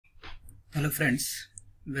Hello friends,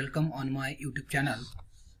 welcome on my YouTube channel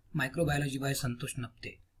Microbiology by Santosh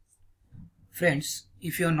Napte. Friends,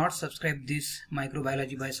 if you are not subscribed this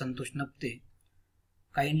Microbiology by Santosh Napte,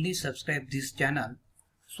 kindly subscribe this channel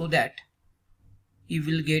so that you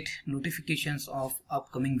will get notifications of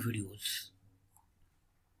upcoming videos.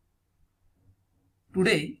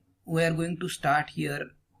 Today we are going to start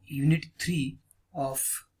here Unit 3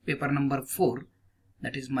 of paper number 4,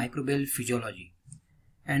 that is Microbial Physiology.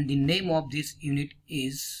 And the name of this unit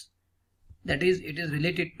is it is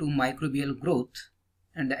related to microbial growth,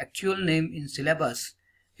 and the actual name in syllabus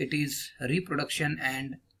it is reproduction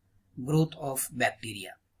and growth of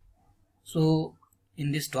bacteria. So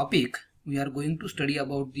in this topic we are going to study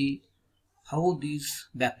about how these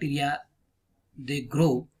bacteria they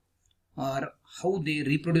grow, or how they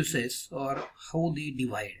reproduces, or how they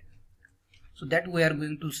divide. So that we are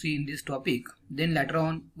going to see in this topic. Then later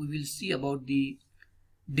on we will see about the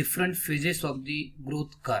different phases of the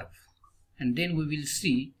growth curve, and then we will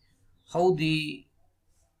see how the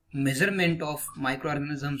measurement of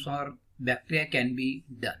microorganisms or bacteria can be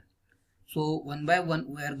done. So one by one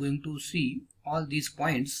we are going to see all these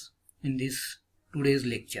points in this today's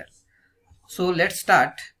lecture. So let's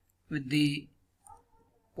start with the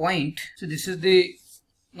point. So this is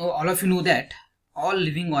all of you know that all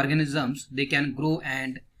living organisms they can grow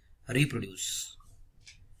and reproduce.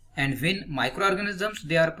 And when microorganisms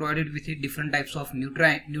they are provided with different types of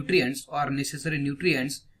nutrients or necessary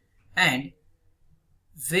nutrients, and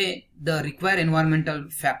when the required environmental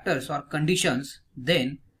factors or conditions,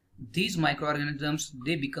 then these microorganisms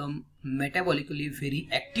they become metabolically very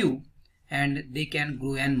active and they can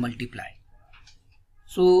grow and multiply.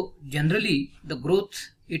 So generally the growth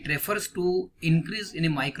it refers to increase in a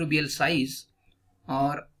microbial size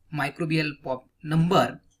or microbial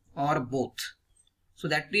number or both. So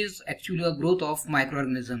that is actually a growth of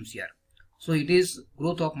microorganisms here. So it is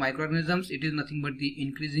growth of microorganisms, it is nothing but the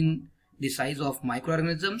increasing the size of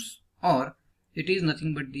microorganisms, or it is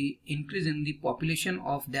nothing but the increase in the population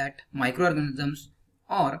of that microorganisms,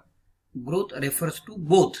 or growth refers to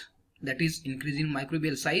both, that is increasing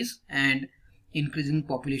microbial size and increasing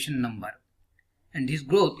population number. And this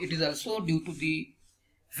growth it is also due to the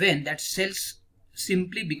when that cells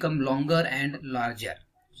simply become longer and larger.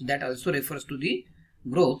 So that also refers to the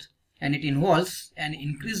growth, and it involves an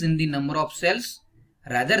increase in the number of cells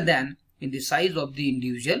rather than in the size of the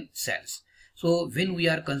individual cells. So when we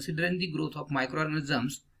are considering the growth of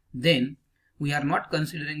microorganisms, then we are not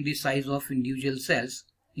considering the size of individual cells.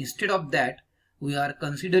 Instead of that, we are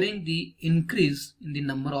considering the increase in the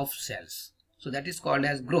number of cells. So that is called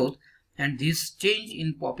as growth, and this change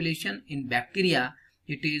in population in bacteria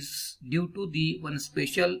it is due to the one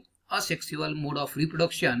special asexual mode of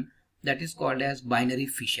reproduction, that is called as binary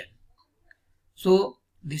fission. So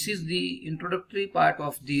this is the introductory part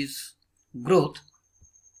of this growth.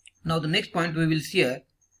 Now the next point we will see here,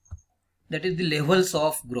 that is the levels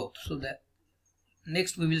of growth. So that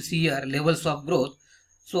next we will see here levels of growth.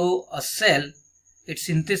 So a cell it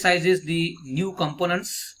synthesizes the new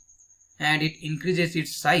components and it increases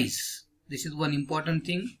its size. This is one important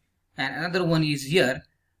thing. And another one is here,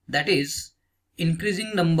 that is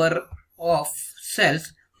increasing number of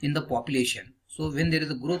cells in the population. So when there is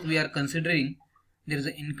a growth we are considering, there is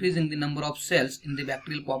an increase in the number of cells in the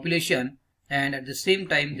bacterial population, and at the same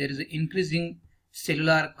time there is an increasing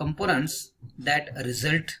cellular components that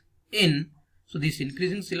result in, so these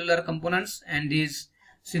increasing cellular components and this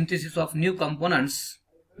synthesis of new components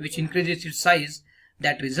which increases its size,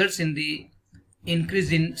 that results in the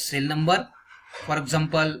increase in cell number. For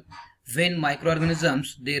example, when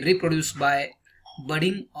microorganisms they reproduce by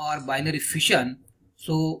budding or binary fission,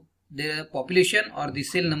 so the population or the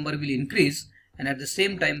cell number will increase, and at the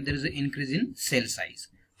same time there is an increase in cell size.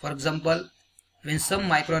 For example, when some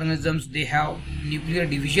microorganisms they have nuclear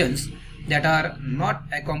divisions that are not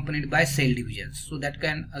accompanied by cell divisions, so that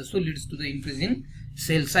can also lead to the increase in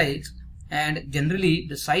cell size. And generally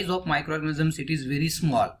the size of microorganisms it is very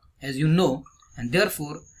small, as you know, and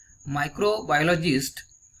therefore microbiologists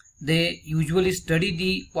they usually study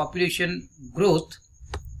the population growth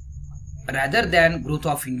rather than growth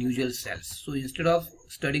of individual cells. So instead of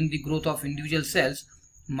studying the growth of individual cells,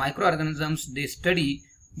 microorganisms they study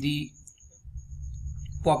the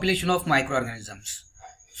population of microorganisms.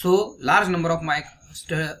 So large number of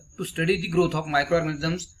to study the growth of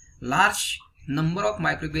microorganisms, large number of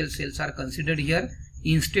microbial cells are considered here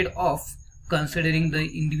instead of considering the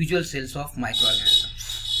individual cells of microorganisms.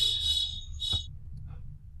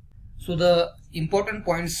 So the important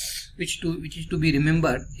points which is to be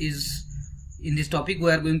remembered is, in this topic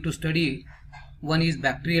we are going to study, one is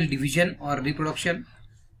bacterial division or reproduction,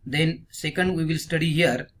 Then second we will study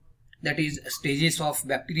here, that is stages of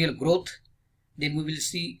bacterial growth. Then we will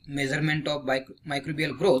see measurement of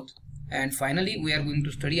microbial growth, and finally we are going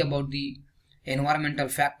to study about the environmental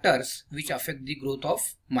factors which affect the growth of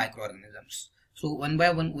microorganisms. So one by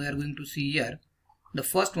one we are going to see here. The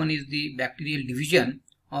first one is the bacterial division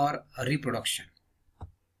or reproduction.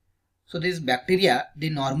 So this bacteria, they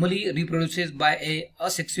normally reproduces by a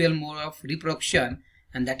asexual mode of reproduction,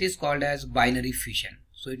 and that is called as binary fission.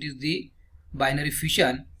 So it is the binary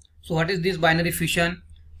fission. So what is this binary fission?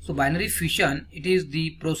 So binary fission, it is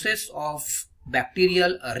the process of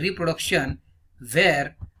bacterial reproduction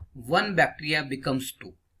where one bacteria becomes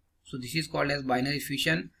two. So this is called as binary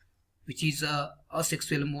fission, which is a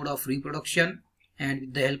asexual mode of reproduction, and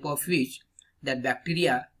with the help of which that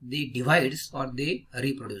bacteria, they divides or they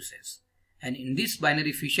reproduces. And in this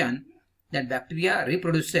binary fission, that bacteria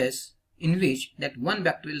reproduces, in which that one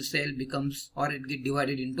bacterial cell becomes or it get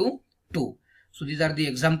divided into two. So these are the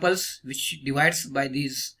examples which divides by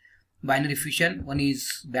this binary fission. One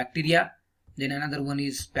is bacteria, then another one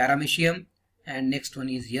is paramecium, and next one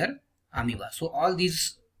is here amoeba. So all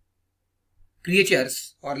these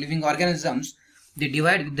creatures or living organisms, they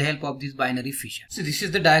divide with the help of this binary fission. So this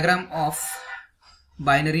is the diagram of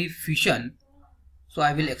binary fission. So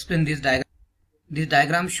I will explain this diagram. This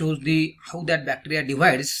diagram shows the how that bacteria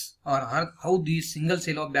divides, or how the single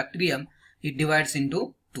cell of bacterium, it divides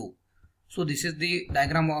into two. So this is the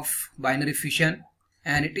diagram of binary fission,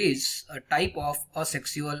 and it is a type of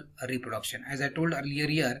asexual reproduction. As I told earlier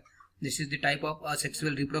here, this is the type of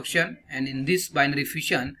asexual reproduction, and in this binary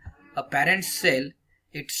fission, a parent cell,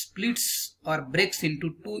 it splits or breaks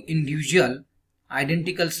into two individual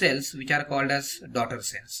identical cells which are called as daughter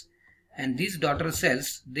cells. And these daughter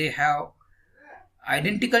cells, they have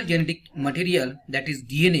identical genetic material, that is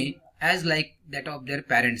DNA, as like that of their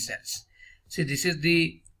parent cells. See, this is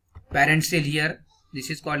the parent cell here. This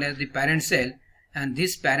is called as the parent cell, and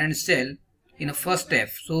this parent cell in a first step.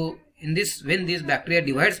 So in this, when this bacteria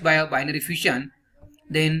divides by a binary fission,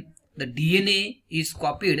 then the DNA is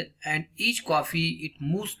copied, and each copy, it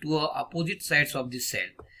moves to opposite sides of this cell.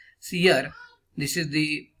 See here, this is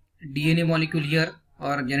the DNA molecule here,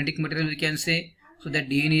 or genetic material we can say. So that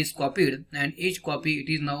DNA is copied, and each copy,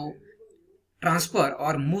 it is now transfer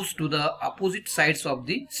or moves to the opposite sides of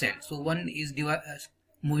the cell. So one is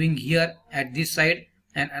moving here at this side,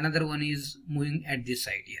 and another one is moving at this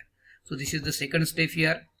side here. So this is the second step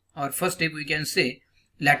here, or first step we can say.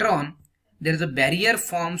 Later on, there is a barrier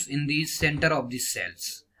forms in the center of these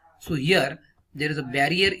cells. So here there is a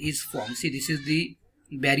barrier is formed. See, this is the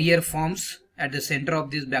barrier forms at the center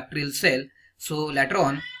of this bacterial cell. So later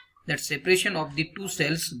on, that separation of the two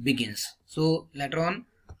cells begins. So later on,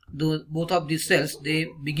 both of these cells, they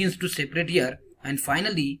begins to separate here, and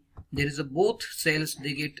finally there is a both cells,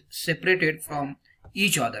 they get separated from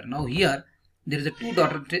each other. Now here there is a two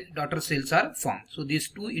daughter cells are formed. So these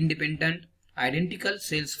two independent identical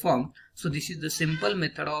cells formed. So this is the simple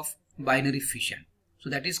method of binary fission. So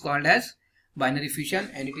that is called as binary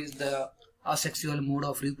fission, and it is the asexual mode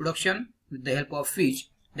of reproduction with the help of which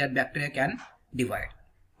that bacteria can divide.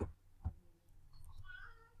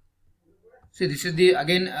 So this is the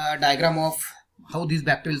again diagram of how this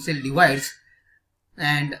bacterial cell divides,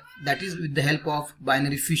 and that is with the help of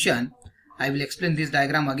binary fission. I will explain this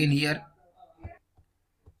diagram again here.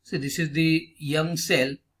 So this is the young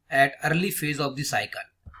cell at early phase of the cycle.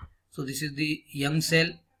 So this is the young cell,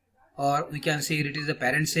 or we can say it is the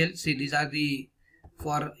parent cell. See, these are the,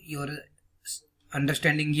 for your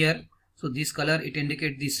understanding here. So this color, it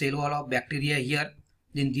indicates the cell wall of bacteria here.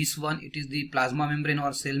 Then this one, it is the plasma membrane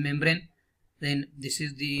or cell membrane. Then this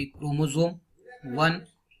is the chromosome 1,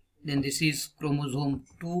 then this is chromosome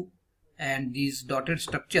 2, and these dotted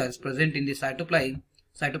structures present in the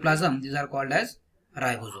cytoplasm, these are called as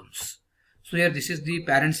ribosomes. So here this is the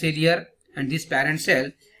parent cell here, and this parent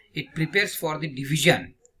cell, it prepares for the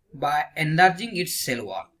division by enlarging its cell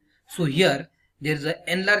wall. So here there is an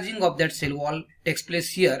enlarging of that cell wall takes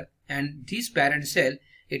place here, and this parent cell,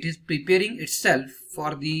 it is preparing itself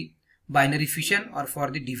for the binary fission or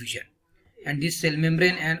for the division. And this cell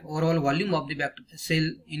membrane and overall volume of the cell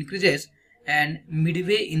increases, and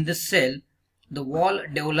midway in the cell, the wall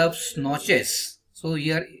develops notches. So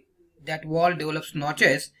here that wall develops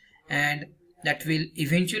notches, and that will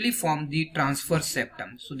eventually form the transverse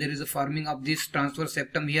septum. So there is a forming of this transverse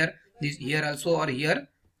septum here, this here also, or here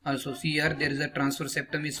also. See here there is a transverse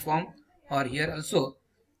septum is formed, or here also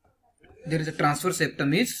there is a transverse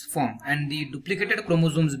septum is formed, and the duplicated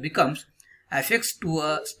chromosomes becomes affixed to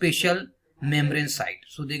a special membrane site.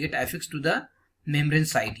 So they get affixed to the membrane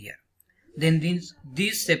site here. then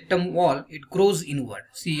this septum wall, it grows inward.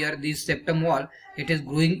 See here, this septum wall, it is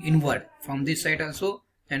growing inward from this side also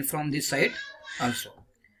and from this side also.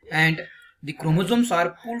 And the chromosomes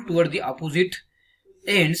are pulled toward the opposite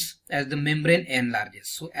ends as the membrane enlarges.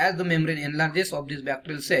 So as the membrane enlarges of this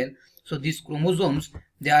bacterial cell, so these chromosomes,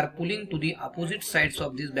 they are pulling to the opposite sides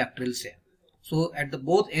of this bacterial cell. So at the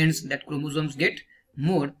both ends, that chromosomes get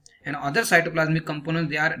moved, and other cytoplasmic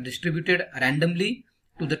components, they are distributed randomly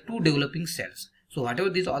to the two developing cells. So whatever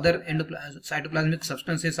these other cytoplasmic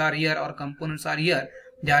substances are here or components are here,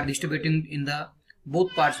 they are distributing in the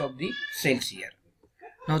both parts of the cells here.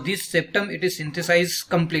 Now this septum, it is synthesized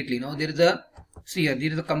completely. Now there is a, see here,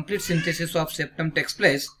 there is a complete synthesis of septum takes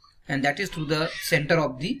place, and that is through the center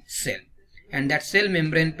of the cell, and that cell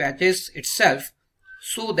membrane patches itself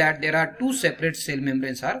so that there are two separate cell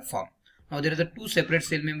membranes are formed. Now there is a two separate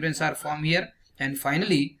cell membranes are formed here, and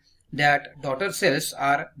finally that daughter cells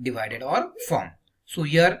are divided or formed. So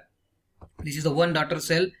here this is the one daughter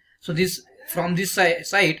cell. So this, from this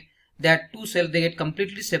side, that two cells, they get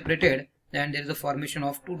completely separated, and there is a formation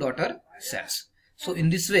of two daughter cells. So in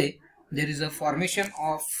this way, there is a formation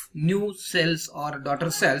of new cells or daughter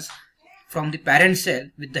cells from the parent cell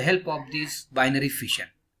with the help of this binary fission.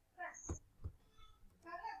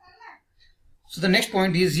 So the next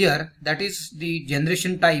point is here, that is the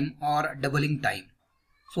generation time or doubling time.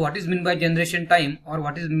 So what is meant by generation time or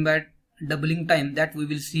what is meant by doubling time, that we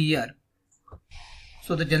will see here.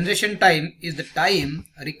 So the generation time is the time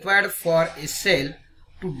required for a cell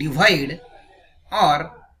to divide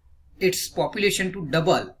or its population to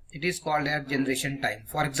double. It is called as generation time.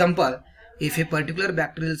 For example, if a particular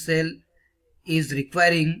bacterial cell is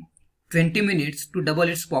requiring 20 minutes to double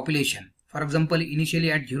its population. For example,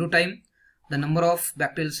 initially at 0 time, the number of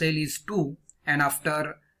bacterial cell is 2, and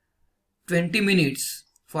after 20 minutes,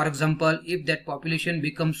 for example, if that population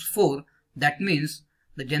becomes 4, that means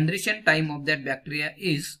the generation time of that bacteria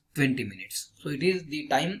is 20 minutes. So it is the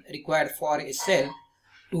time required for a cell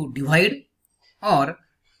to divide, or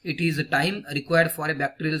it is the time required for a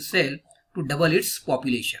bacterial cell to double its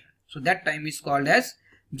population. So that time is called as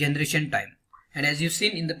generation time. And as you've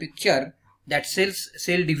seen in the picture, that cell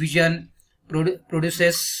division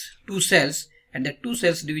produces 2 cells, and that 2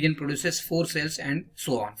 cells division produces 4 cells, and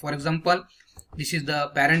so on. For example, this is the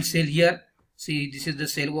parent cell here. See, this is the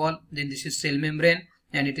cell wall, then this is cell membrane,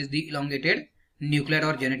 and it is the elongated nuclear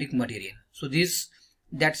or genetic material. So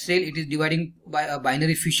that cell, it is dividing by a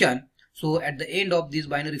binary fission. So at the end of this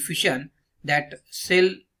binary fission, that cell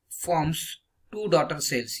forms 2 daughter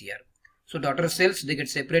cells here. So daughter cells, they get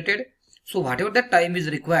separated. So whatever the time is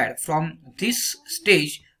required from this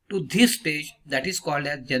stage to this stage, that is called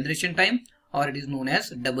as generation time, or it is known as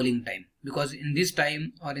doubling time, because in this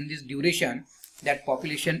time or in this duration, that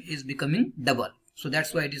population is becoming double. So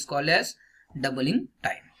that's why it is called as doubling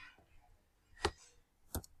time.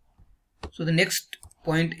 So the next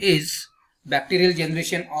point is bacterial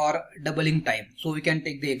generation or doubling time. So we can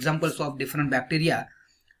take the examples of different bacteria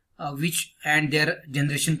which and their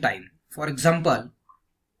generation time. For example,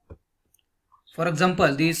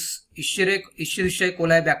 this Escherichia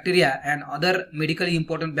coli bacteria and other medically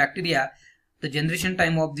important bacteria, the generation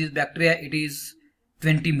time of this bacteria, it is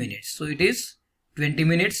 20 minutes. So it is 20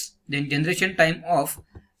 minutes. Then generation time of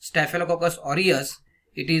Staphylococcus aureus,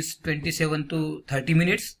 it is 27 to 30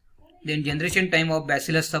 minutes. Then generation time of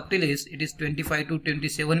Bacillus subtilis, it is 25 to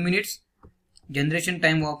 27 minutes. Generation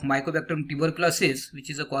time of Mycobacterium tuberculosis, which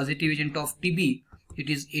is a causative agent of TB, it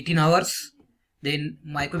is 18 hours. Then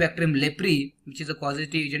Mycobacterium leprae, which is a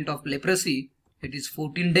causative agent of leprosy, it is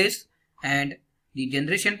 14 days. And the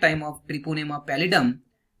generation time of Treponema pallidum,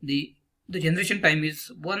 the generation time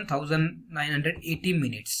is 1980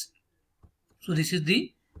 minutes. So this is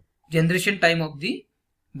the generation time of the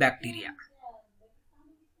bacteria.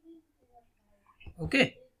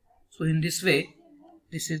 Okay, so in this way,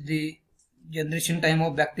 this is the generation time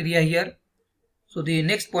of bacteria here. So the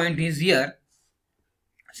next point is here.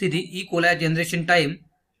 See the E. coli generation time.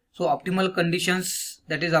 So optimal conditions,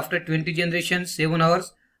 that is after 20 generations, 7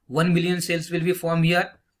 hours, 1 million cells will be formed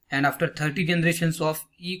here. And after 30 generations of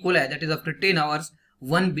E. coli, that is after 10 hours,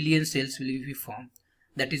 1 billion cells will be formed.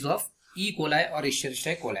 That is of E. coli or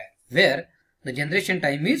Escherichia coli, where the generation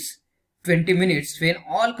time is 20 minutes when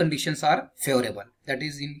all conditions are favorable. That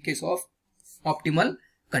is in case of optimal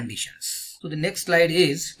conditions. So the next slide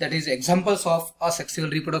is, that is examples of asexual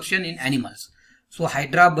reproduction in animals. So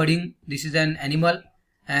Hydra budding, this is an animal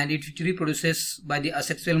and it reproduces by the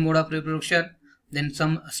asexual mode of reproduction. Then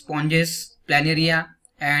some sponges, planaria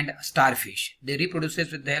and starfish, they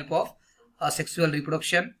reproduces with the help of asexual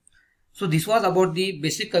reproduction. So this was about the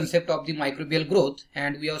basic concept of the microbial growth,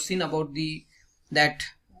 and we have seen about that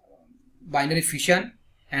binary fission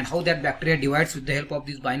and how that bacteria divides with the help of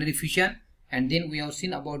this binary fission, and then we have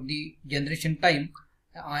seen about the generation time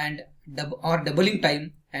and doubling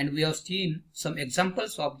time, and we have seen some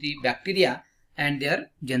examples of the bacteria and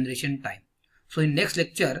their generation time. So in next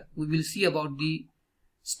lecture we will see about the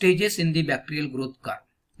stages in the bacterial growth curve,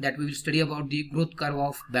 that we will study about the growth curve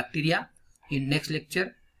of bacteria in next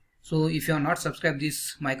lecture. So if you have not subscribed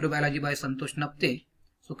this Microbiology by Santosh Napte,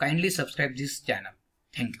 so kindly subscribe this channel.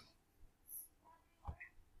 Thank you.